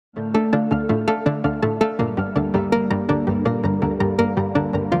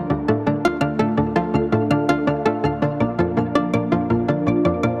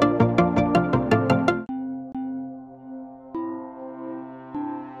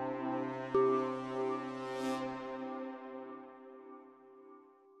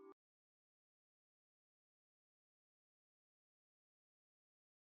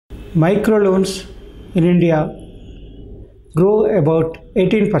Microloans in India grow about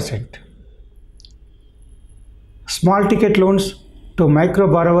 18%. Small ticket loans to micro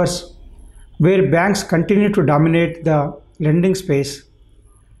borrowers, where banks continue to dominate the lending space,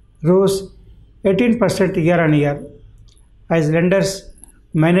 rose 18% year on year as lenders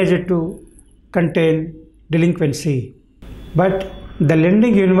managed to contain delinquency. But the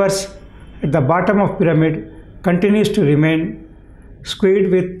lending universe at the bottom of pyramid continues to remain squeezed,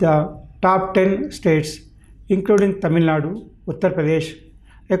 with the top 10 states, including Tamil Nadu, Uttar Pradesh,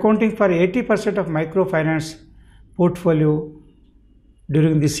 accounting for 80% of microfinance portfolio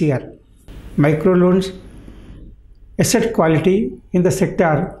during this year. Microloans asset quality in the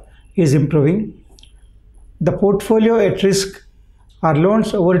sector is improving. The portfolio at risk are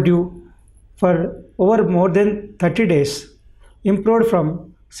loans overdue for over more than 30 days, improved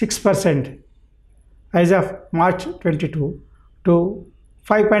from 6% as of March 22 to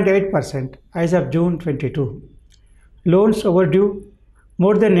 5.8% as of June 22. Loans overdue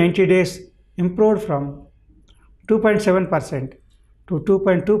more than 90 days improved from 2.7% to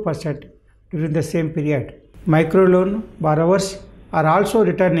 2.2% during the same period. Microloan borrowers are also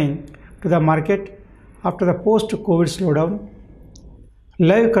returning to the market after the post-COVID slowdown.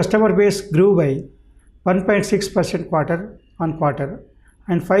 Live customer base grew by 1.6% quarter on quarter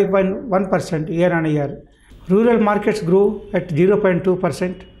and 5.1% year on year. Rural markets grew at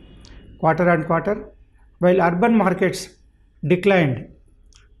 0.2% quarter on quarter, while urban markets declined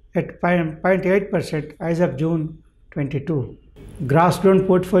at 0.8% as of June 22. Gross loan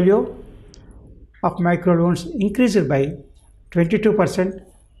portfolio of microloans increased by 22%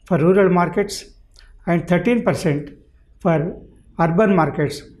 for rural markets and 13% for urban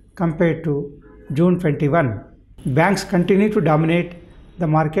markets compared to June 21. Banks continue to dominate the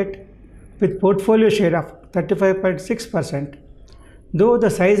market with portfolio share of 35.6%, though the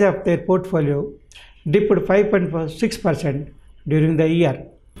size of their portfolio dipped 5.6% during the year.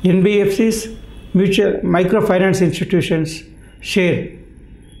 NBFCs, mutual microfinance institutions share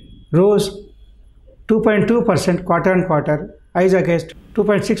rose 2.2% quarter on quarter as against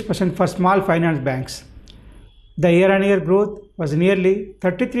 2.6% for small finance banks. The year-on-year growth was nearly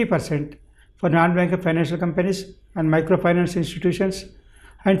 33% for non-banking financial companies and microfinance institutions,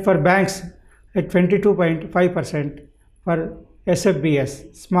 and for banks at 22.5% for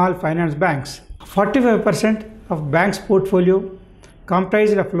SFBS, small finance banks. 45% of banks' portfolio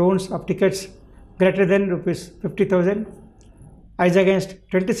comprised of loans of tickets greater than Rs 50,000 as against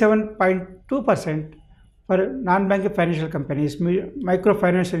 27.2% for non-banking financial companies,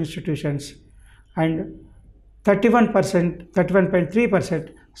 microfinance institutions, and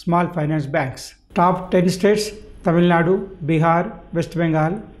 31.3% small finance banks. Top 10 states: Tamil Nadu, Bihar, West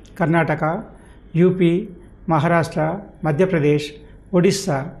Bengal, Karnataka, UP, Maharashtra, Madhya Pradesh,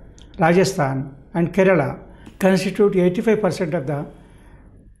 Odisha, Rajasthan, and Kerala constitute 85% of the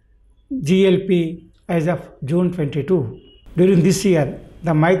GLP as of June 22. During this year,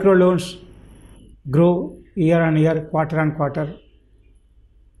 the microloans grow year on year, quarter on quarter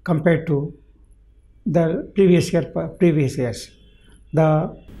compared to the previous years.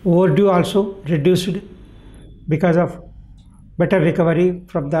 The overdue also reduced because of better recovery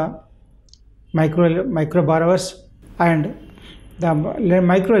from the micro borrowers, and the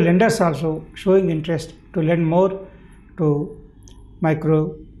micro lenders also showing interest to lend more to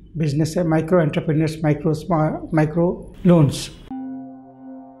micro business, micro entrepreneurs, micro loans.